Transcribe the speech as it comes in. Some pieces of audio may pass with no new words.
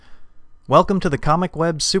Welcome to the Comic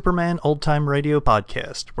Web Superman Old Time Radio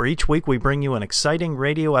Podcast, where each week we bring you an exciting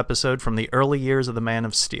radio episode from the early years of the Man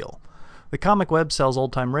of Steel. The Comic Web sells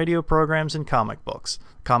old-time radio programs and comic books.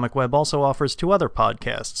 Comic Web also offers two other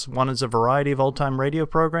podcasts. One is a variety of old-time radio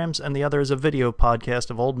programs, and the other is a video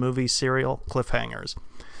podcast of old movies, serial cliffhangers.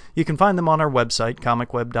 You can find them on our website,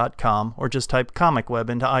 comicweb.com, or just type Comic Web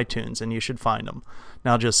into iTunes and you should find them.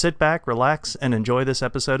 Now just sit back, relax, and enjoy this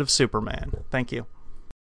episode of Superman. Thank you.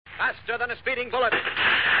 Faster than a speeding bullet.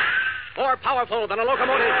 More powerful than a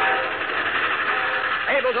locomotive.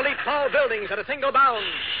 Able to leap tall buildings at a single bound.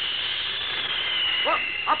 Look,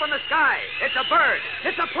 up in the sky. It's a bird.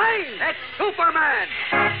 It's a plane. It's Superman.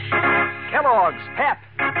 Kellogg's Pep.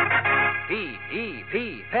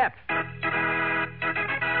 P-E-P, Pep.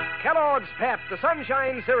 Kellogg's Pep, the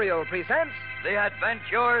Sunshine Cereal, presents The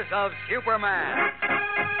Adventures of Superman.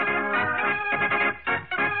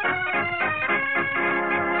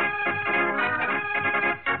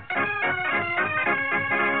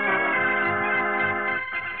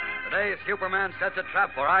 Today, Superman sets a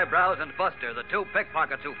trap for Eyebrows and Buster, the two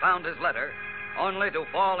pickpockets who found his letter, only to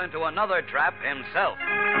fall into another trap himself.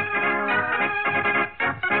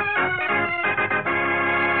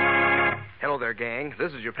 Hello there, gang.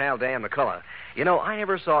 This is your pal Dan McCullough. You know, I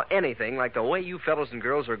never saw anything like the way you fellows and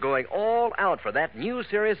girls are going all out for that new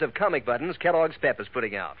series of comic buttons Kellogg's Pep is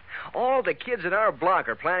putting out. All the kids in our block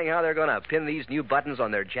are planning how they're going to pin these new buttons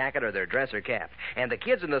on their jacket or their dress or cap. And the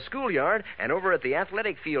kids in the schoolyard and over at the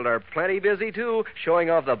athletic field are plenty busy, too, showing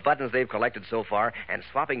off the buttons they've collected so far and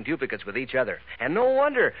swapping duplicates with each other. And no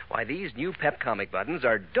wonder why these new Pep comic buttons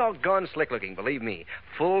are doggone slick-looking, believe me.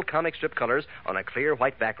 Full comic strip colors on a clear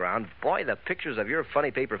white background. Boy, the pictures of your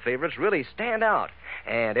funny paper favorites really stand out.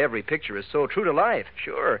 And every picture is so true to life.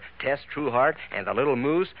 Sure, Tess Trueheart and the Little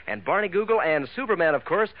Moose and Barney Google and Superman, of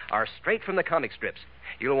course, are straight from the comic strips.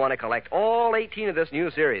 You'll want to collect all 18 of this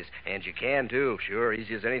new series. And you can, too. Sure,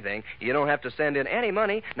 easy as anything. You don't have to send in any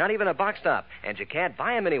money, not even a box stop. And you can't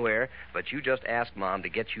buy them anywhere. But you just ask Mom to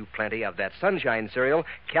get you plenty of that Sunshine cereal,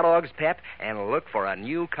 Kellogg's Pep, and look for a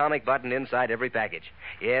new comic button inside every package.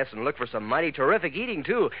 Yes, and look for some mighty terrific eating,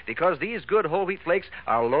 too, because these good whole wheat flakes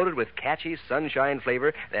are loaded with catchy Sunshine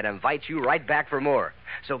flavor that invites you right back for more.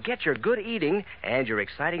 So get your good eating and your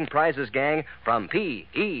exciting prizes, gang, from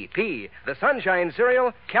P-E-P, the Sunshine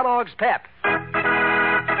cereal, Kellogg's Pep.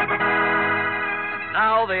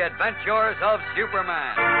 Now, the adventures of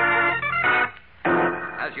Superman.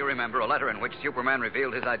 As you remember, a letter in which Superman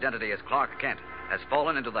revealed his identity as Clark Kent has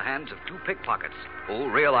fallen into the hands of two pickpockets who,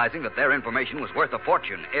 realizing that their information was worth a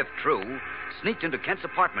fortune, if true, sneaked into Kent's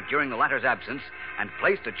apartment during the latter's absence and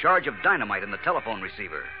placed a charge of dynamite in the telephone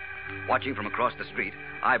receiver. Watching from across the street,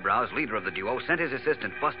 Eyebrows, leader of the duo, sent his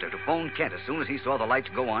assistant Buster to phone Kent as soon as he saw the lights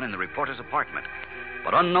go on in the reporter's apartment.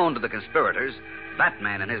 But unknown to the conspirators,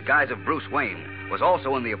 Batman, in his guise of Bruce Wayne, was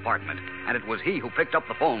also in the apartment, and it was he who picked up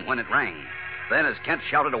the phone when it rang. Then, as Kent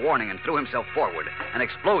shouted a warning and threw himself forward, an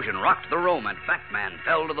explosion rocked the room and Batman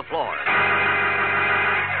fell to the floor.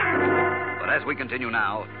 But as we continue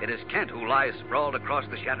now, it is Kent who lies sprawled across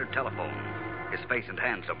the shattered telephone. His face and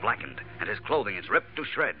hands are blackened, and his clothing is ripped to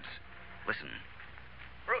shreds. Listen.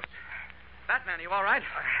 Bruce. Batman, you all right?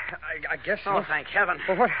 I guess so. Oh, thank heaven.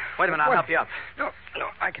 Well, what? Wait a minute, I'll help you up. No,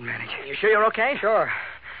 I can manage. You sure you're okay? Sure,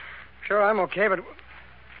 I'm okay, but...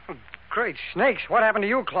 Oh, great snakes, what happened to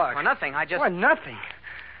you, Clark? Oh, nothing, I just... What, nothing?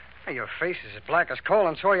 Hey, your face is as black as coal,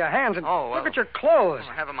 and so are your hands, and look at your clothes.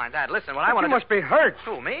 Oh, never mind that. Listen, what I want to You must be hurt.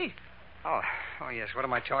 Who, me? Oh, yes, what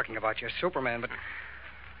am I talking about? You're Superman, but...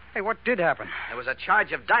 Hey, what did happen? There was a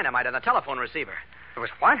charge of dynamite in the telephone receiver. There was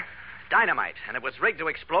what? Dynamite, and it was rigged to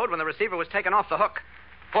explode when the receiver was taken off the hook.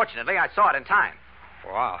 Fortunately, I saw it in time.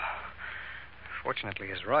 Wow. Fortunately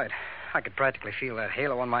is right. I could practically feel that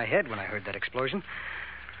halo on my head when I heard that explosion.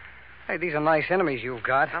 Hey, these are nice enemies you've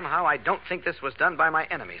got. Somehow, I don't think this was done by my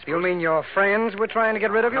enemies, Bruce. You mean your friends were trying to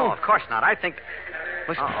get rid of you? No, of course not. I think...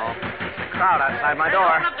 Listen. Uh-oh. There's a crowd outside my door.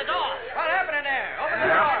 Open up the door. What's happening there? Open the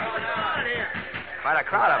door. Quite a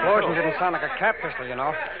crowd up. Explosion didn't sound like a cat pistol, you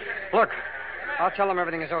know. Look, I'll tell them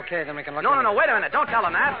everything is okay, then we can look... No, wait a minute. Don't tell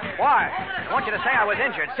them that. Why? I want you to say I was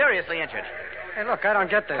injured, seriously injured. Hey, look, I don't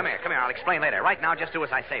get this. Come here. I'll explain later. Right now, just do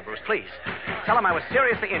as I say, Bruce, please. Tell them I was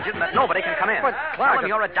seriously injured and that nobody can come in. But, Clark... Tell them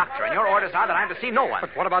you're a doctor and your orders are that I'm to see no one.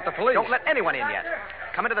 But what about the police? Don't let anyone in yet.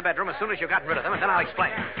 Come into the bedroom as soon as you've got rid of them, and then I'll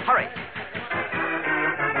explain. Hurry.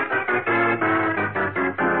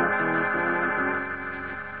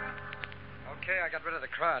 Okay, I got rid of the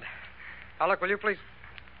crowd. Now, look, will you please...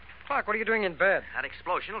 Clark, what are you doing in bed? That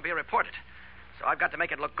explosion will be reported. So I've got to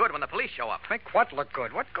make it look good when the police show up. Make what look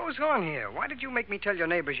good? What goes on here? Why did you make me tell your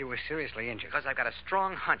neighbors you were seriously injured? Because I've got a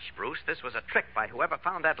strong hunch, Bruce. This was a trick by whoever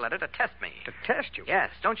found that letter to test me. To test you? Yes.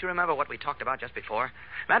 Don't you remember what we talked about just before?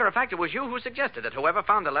 Matter of fact, it was you who suggested that whoever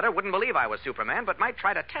found the letter wouldn't believe I was Superman, but might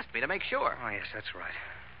try to test me to make sure. Oh, yes, that's right.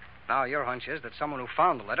 Now, your hunch is that someone who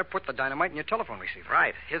found the letter put the dynamite in your telephone receiver.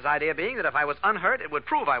 Right. His idea being that if I was unhurt, it would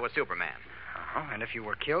prove I was Superman. Uh-huh. And if you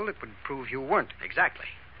were killed, it would prove you weren't. Exactly.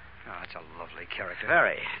 Oh, that's a lovely character.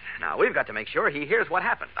 Very. Now, we've got to make sure he hears what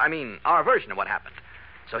happened. I mean, our version of what happened.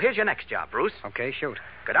 So here's your next job, Bruce. Okay, shoot.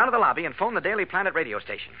 Go down to the lobby and phone the Daily Planet radio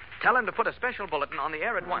station. Tell them to put a special bulletin on the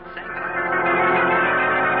air at once saying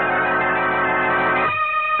that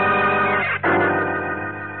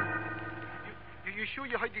You sure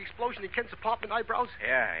you heard the explosion in Kent's apartment, Eyebrows?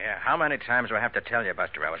 Yeah. How many times do I have to tell you,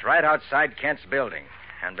 Buster? I was right outside Kent's building.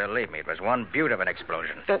 And believe me, it was one beaut of an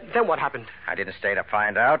explosion. Then what happened? I didn't stay to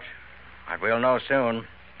find out. But we'll know soon.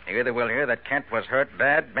 Either we'll hear that Kent was hurt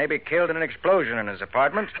bad, maybe killed in an explosion in his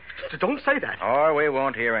apartment, Don't say that. or we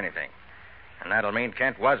won't hear anything. And that'll mean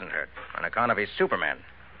Kent wasn't hurt, on account of he's Superman,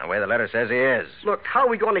 the way the letter says he is. Look, how are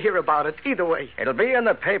we going to hear about it? Either way. It'll be in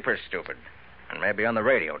the paper, stupid. And maybe on the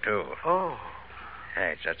radio, too. Oh.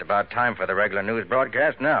 Hey, it's just about time for the regular news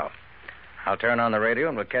broadcast now. I'll turn on the radio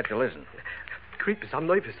and we'll catch a listen. Creepers, I'm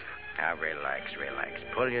nervous. Now, relax.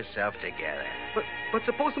 Pull yourself together. But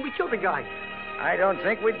supposing we killed the guy? I don't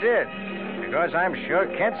think we did, because I'm sure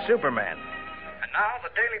Kent's Superman. And now the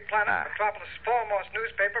Daily Planet, Metropolis' foremost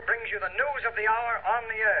newspaper, brings you the news of the hour on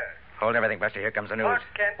the air. Hold everything, Buster. Here comes the news. Clark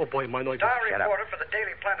Kent, Oh, boy, my nervous. star Shut up. reporter for the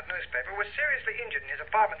Daily Planet newspaper, was seriously injured in his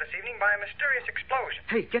apartment this evening by a mysterious explosion.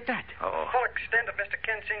 Hey, get that. The full extent of Mr.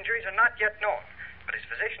 Kent's injuries are not yet known, but his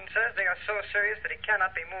physician says they are so serious that he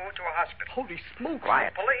cannot be moved to a hospital. Holy smoke.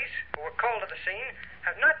 Quiet. Police, who were called to the scene,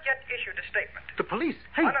 have not yet issued a statement. The police.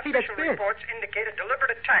 Hey, that's Unofficial bad. reports indicate a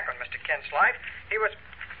deliberate attack on Mr. Kent's life. He was...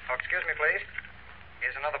 Oh, excuse me, please.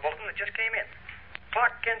 Here's another bulletin that just came in.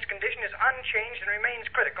 Clark Kent's condition is unchanged and remains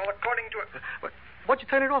critical, according to... What'd you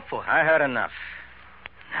turn it off for? I heard enough.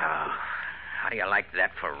 Now, how do you like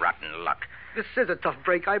that for rotten luck? This is a tough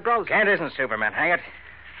break, Eyebrows. Kent isn't Superman, hang it.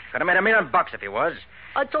 Could have made $1 million if he was.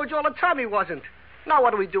 I told you all the time he wasn't. Now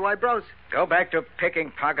what do we do, Eyebrows? Go back to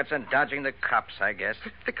picking pockets and dodging the cops, I guess.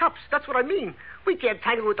 The cops, that's what I mean. We can't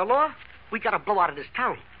tangle with the law. We gotta blow out of this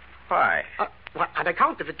town. Why? Well, on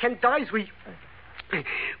account if Kent dies,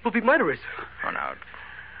 we'll be murderers. Oh, now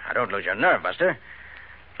don't lose your nerve, Buster.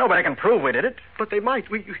 Nobody can prove we did it. But they might.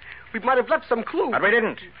 We might have left some clue. But we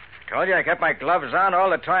didn't. Told you I kept my gloves on all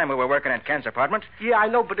the time we were working at Kent's apartment. Yeah, I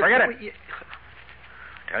know, but... Forget it.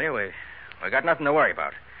 Tell you, we got nothing to worry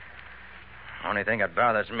about. Only thing that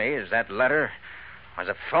bothers me is that letter was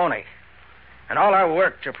a phony. And all our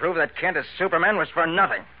work to prove that Kent is Superman was for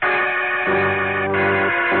nothing.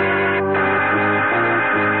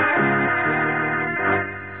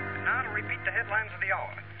 Now to repeat the headlines of the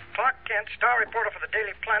hour. Clark Kent, star reporter for the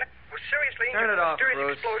Daily Planet, was seriously Turn injured it in a off, mysterious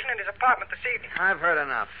Bruce. explosion in his apartment this evening. I've heard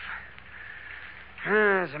enough.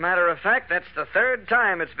 As a matter of fact, that's the third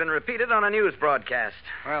time it's been repeated on a news broadcast.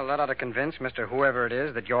 Well, that ought to convince Mr. Whoever it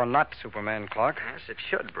is that you're not Superman, Clark. Yes, it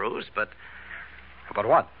should, Bruce, but... But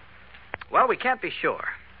what? Well, we can't be sure.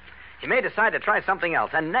 He may decide to try something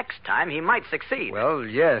else, and next time he might succeed. Well,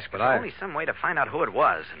 yes, but There's only some way to find out who it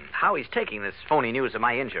was and how he's taking this phony news of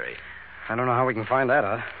my injury. I don't know how we can find that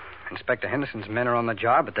out. Inspector Henderson's men are on the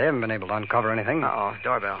job, but they haven't been able to uncover anything. Uh-oh,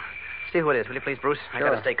 doorbell. See who it is, will you please, Bruce? I Sure.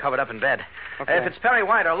 gotta stay covered up in bed. Okay. If it's Perry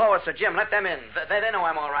White or Lois or Jim, let them in. They know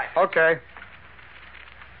I'm all right. Okay.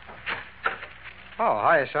 Oh,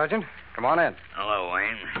 hiya, Sergeant. Come on in. Hello,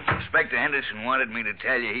 Wayne. Inspector Henderson wanted me to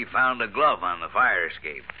tell you he found a glove on the fire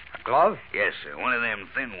escape. A glove? Yes, sir. One of them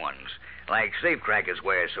thin ones. Like safecrackers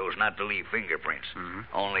wear so as not to leave fingerprints. Mhm.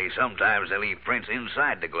 Only sometimes they leave prints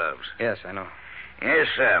inside the gloves. Yes, I know. Yes,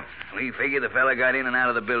 sir. We figure the fella got in and out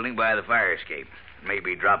of the building by the fire escape.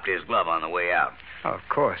 Maybe dropped his glove on the way out. Oh, of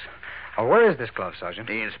course. Oh, where is this glove, Sergeant?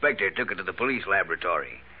 The inspector took it to the police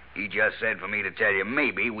laboratory. He just said for me to tell you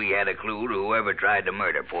maybe we had a clue to whoever tried to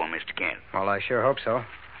murder poor Mr. Kent. Well, I sure hope so.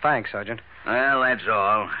 Thanks, Sergeant. Well, that's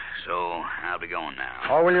all. So I'll be going now.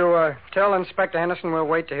 Oh, will you tell Inspector Henderson we'll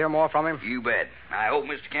wait to hear more from him? You bet. I hope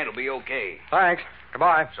Mr. Kent will be okay. Thanks.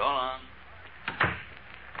 Goodbye. So long.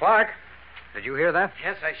 Clark, did you hear that?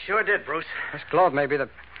 Yes, I sure did, Bruce. This glove may be the...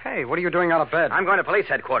 Hey, what are you doing out of bed? I'm going to police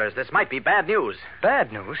headquarters. This might be bad news.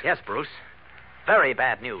 Bad news? Yes, Bruce. Very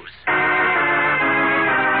bad news.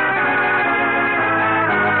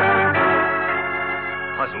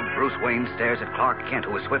 Puzzled, Bruce Wayne stares at Clark Kent,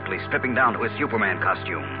 who is swiftly stripping down to his Superman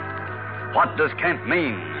costume. What does Kent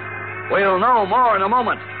mean? We'll know more in a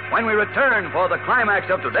moment. when we return for the climax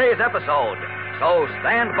of today's episode. So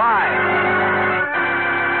stand by.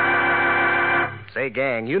 Say,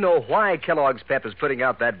 gang, you know why Kellogg's Pep is putting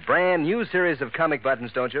out that brand new series of comic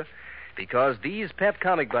buttons, don't you? Because these Pep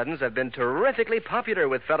comic buttons have been terrifically popular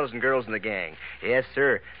with fellows and girls in the gang. Yes,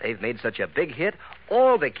 sir. They've made such a big hit,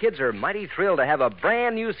 all the kids are mighty thrilled to have a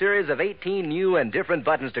brand new series of 18 new and different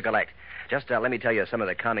buttons to collect. Just let me tell you some of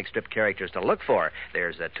the comic strip characters to look for.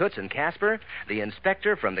 There's Toots and Casper, the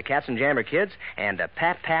Inspector from the Katzenjammer Kids, and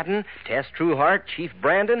Pat Patton, Tess Trueheart, Chief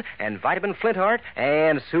Brandon, and Vitamin Flintheart,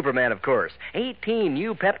 and Superman, of course. 18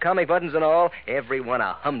 new Pep comic buttons in all, every one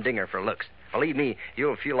a humdinger for looks. Believe me,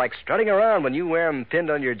 you'll feel like strutting around when you wear them pinned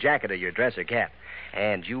on your jacket or your dress or cap.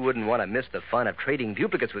 And you wouldn't want to miss the fun of trading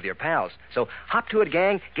duplicates with your pals. So hop to it,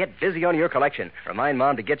 gang. Get busy on your collection. Remind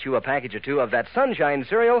Mom to get you a package or two of that Sunshine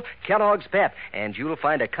cereal, Kellogg's Pep, and you'll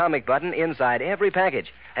find a comic button inside every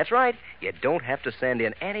package. That's right. You don't have to send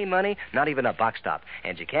in any money, not even a box top.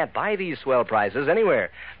 And you can't buy these swell prizes anywhere.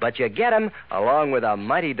 But you get them, along with a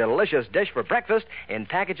mighty delicious dish for breakfast, in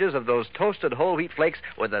packages of those toasted whole wheat flakes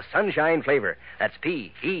with the Sunshine flavor. That's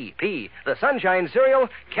P-E-P, the Sunshine cereal,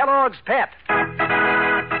 Kellogg's Pep.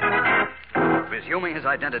 Resuming his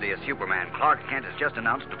identity as Superman, Clark Kent has just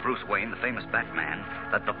announced to Bruce Wayne, the famous Batman,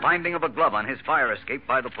 that the finding of a glove on his fire escape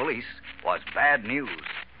by the police was bad news.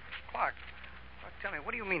 Clark, tell me,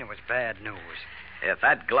 what do you mean it was bad news? If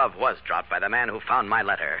that glove was dropped by the man who found my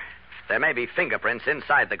letter, there may be fingerprints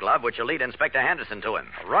inside the glove which will lead Inspector Henderson to him.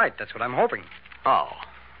 Right, that's what I'm hoping. Oh,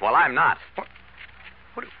 well, I'm not.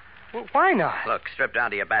 Well, why not? Look, strip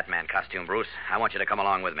down to your Batman costume, Bruce. I want you to come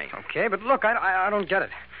along with me. Okay, but look, I don't get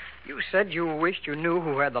it. You said you wished you knew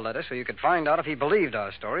who had the letter so you could find out if he believed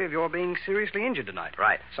our story of your being seriously injured tonight.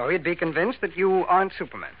 Right. So he'd be convinced that you aren't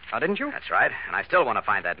Superman. Now, didn't you? That's right, and I still want to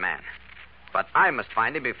find that man. But I must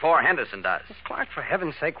find him before Henderson does. Well, Clark, for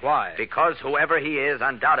heaven's sake, why? Because whoever he is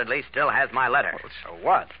undoubtedly still has my letter. Well, so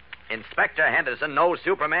what? Inspector Henderson knows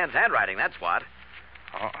Superman's handwriting, that's what.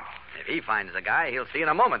 Oh. If he finds the guy, he'll see in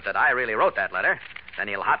a moment that I really wrote that letter. Then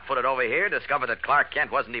he'll hot-foot it over here, discover that Clark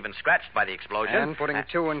Kent wasn't even scratched by the explosion. And putting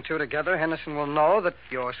two and two together, Henderson will know that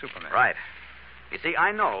you're Superman. Right. You see,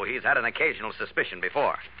 I know he's had an occasional suspicion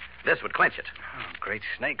before. This would clinch it. Oh, great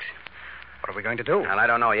snakes. What are we going to do? Well, I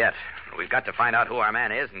don't know yet. We've got to find out who our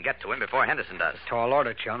man is and get to him before Henderson does. Tall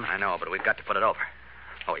order, chum. I know, but we've got to put it over.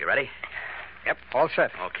 Oh, you ready? Yep, all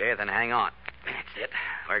set. Okay, then hang on. That's it.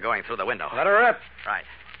 We're going through the window. Let her rip. Right.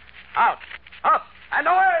 Out, up, and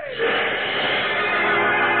away!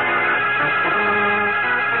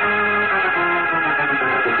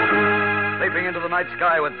 Leaping into the night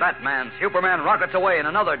sky with Batman, Superman rockets away in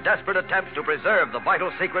another desperate attempt to preserve the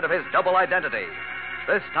vital secret of his double identity.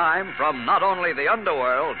 This time from not only the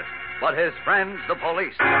underworld, but his friends, the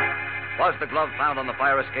police. Was the glove found on the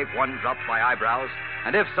fire escape one dropped by Eyebrows?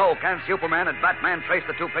 And if so, can Superman and Batman trace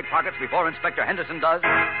the two pickpockets before Inspector Henderson does?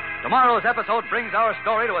 Tomorrow's episode brings our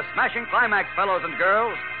story to a smashing climax, fellows and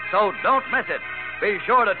girls, so don't miss it. Be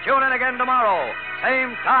sure to tune in again tomorrow.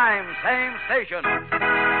 Same time, same station.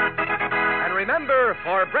 And remember,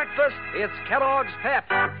 for breakfast, it's Kellogg's Pep.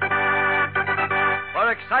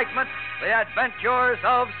 For excitement, the adventures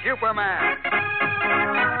of Superman.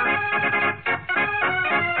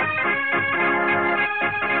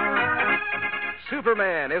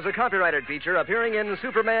 Superman is a copyrighted feature appearing in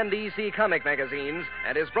Superman DC comic magazines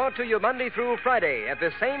and is brought to you Monday through Friday at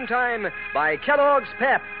the same time by Kellogg's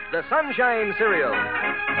Pep, the Sunshine cereal.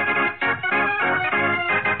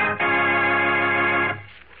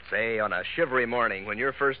 Say, on a shivery morning when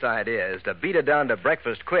your first idea is to beat it down to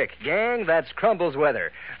breakfast quick, gang, that's Crumbles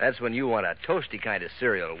weather. That's when you want a toasty kind of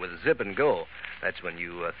cereal with zip and go. That's when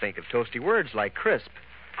you think of toasty words like crisp,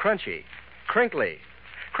 crunchy, crinkly.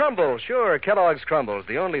 Crumbles, sure, Kellogg's Crumbles,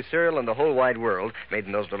 the only cereal in the whole wide world made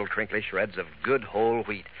in those little crinkly shreds of good whole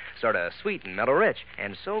wheat. Sort of sweet and mellow-rich,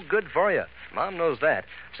 and so good for you. Mom knows that.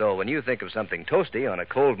 So when you think of something toasty on a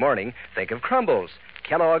cold morning, think of Crumbles,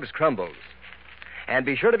 Kellogg's Crumbles. And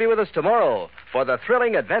be sure to be with us tomorrow for the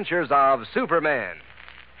thrilling adventures of Superman.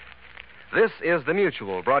 This is the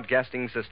Mutual Broadcasting System.